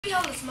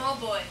beheld a small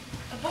boy,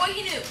 a boy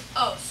he knew,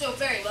 oh, so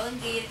very well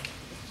indeed.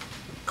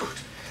 Good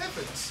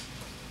heavens,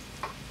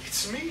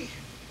 it's me.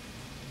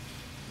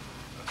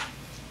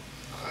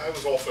 I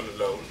was often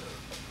alone.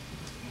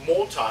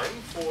 More time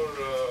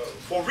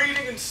for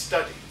reading and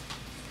study.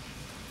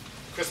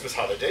 Christmas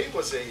holiday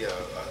was a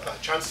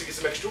chance to get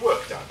some extra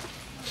work done.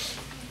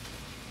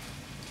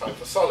 Time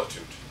for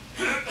solitude.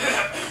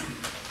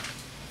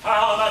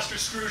 Ah, Master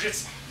Scrooge,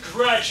 it's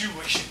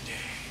graduation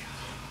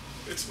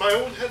day. It's my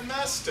old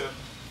headmaster.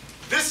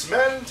 This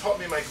man taught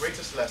me my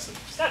greatest lesson.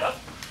 Stand up.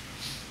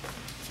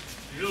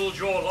 Build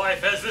your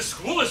life as this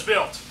school is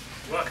built.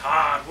 Work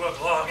hard, work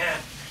long,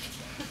 and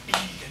be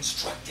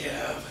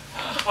constructive.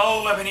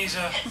 Oh,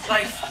 Ebenezer,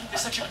 life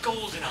is such a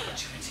golden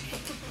opportunity.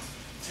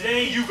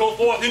 Today you go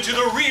forth into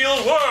the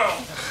real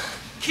world.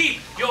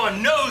 Keep your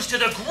nose to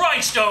the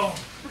grindstone.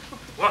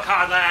 Work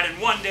hard, lad, and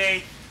one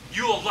day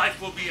your life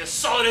will be as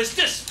solid as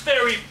this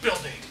very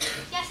building.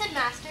 Yes,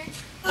 Headmaster.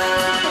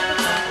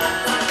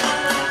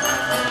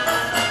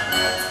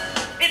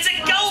 It's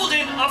a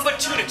golden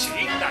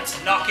opportunity that's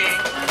knocking.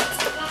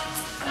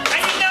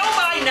 And you know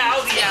by now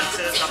the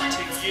answer's up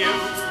to you.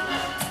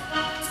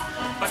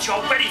 But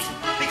you're ready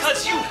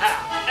because you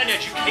have an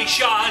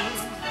education.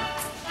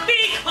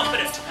 Be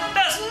confident,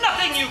 there's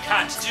nothing you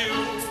can't do.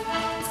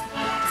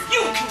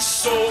 You can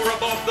soar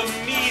above the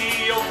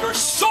mediocre,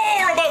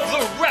 soar above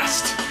the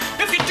rest.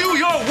 If you do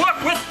your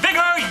work with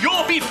vigor,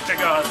 you'll be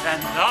bigger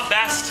than the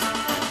best.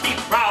 Be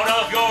proud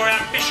of your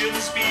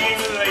ambitions, being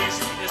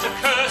lazy is a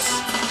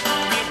curse.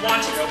 We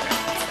want no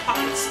empty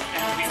pockets,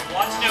 and we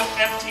want no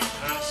empty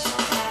purse.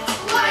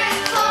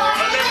 Work for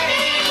a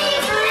living!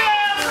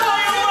 Work for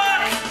your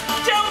work!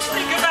 Don't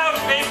think about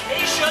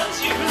vacations,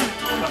 you can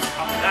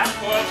overcome that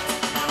quirk.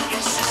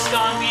 Insist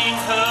on being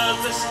heard,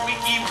 the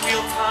squeaky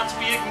wheel can't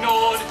be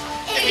ignored.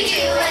 If you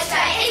do what's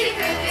right, if you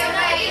prove you're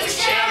right, you're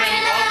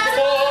chairman of the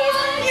board.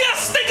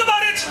 Yes, think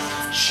about it!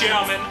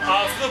 Chairman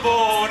of the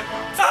board.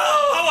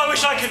 Oh, how I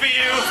wish I could be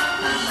you.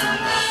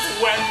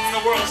 When the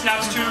world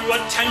snaps to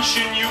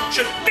attention, you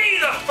should be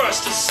the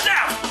first to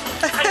snap.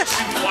 And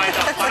to wind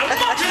up on a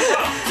mountain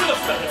top with a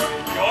feather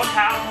in your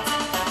cap.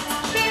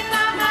 Keep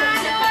my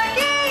mind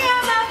working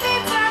and my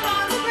feet firm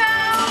on the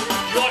ground.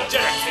 Your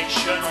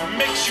dedication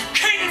makes you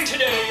king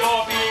today.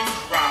 You're being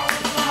crowned.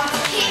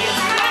 Keep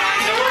my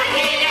mind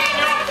working and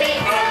my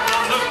feet firm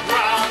on the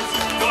ground.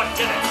 Your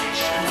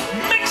dedication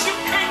makes you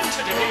king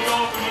today.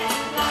 You're being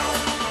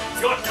crowned.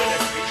 Your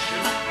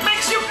dedication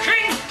makes you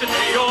king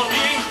today. You're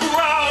being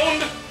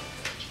crowned.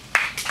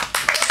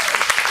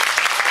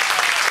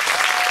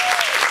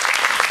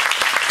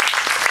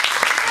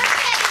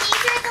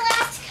 Ebenezer, the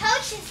last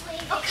coach is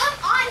leaving. Oh, come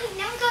on, he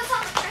never goes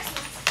home for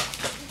Christmas.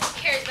 Who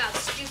cares about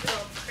stupid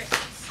old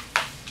Christmas?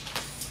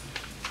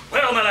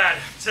 Well, my lad,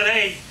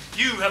 today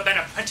you have been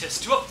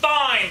apprenticed to a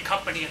fine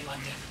company in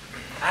London.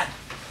 And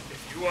if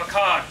you work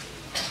hard,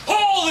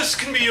 all this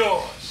can be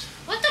yours.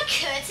 What, the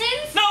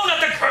curtains? No, not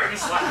the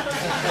curtains, lad.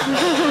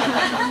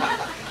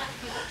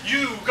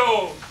 You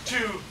go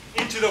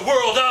into the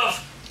world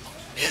of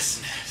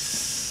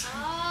business.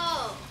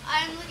 Oh,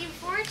 I'm looking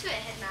forward to it,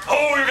 Headmaster.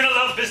 Oh, you're gonna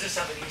love business,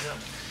 Ebenezer.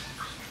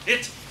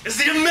 It is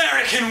the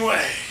American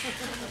way.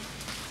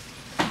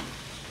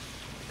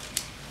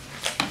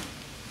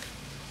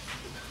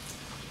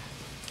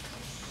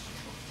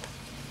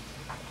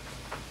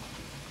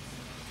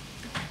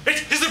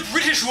 It is the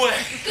British way.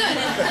 Good.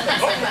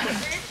 Oh,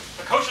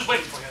 the coach is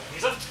waiting for you,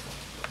 Ebenezer.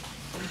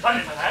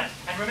 London, my lad,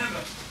 and remember,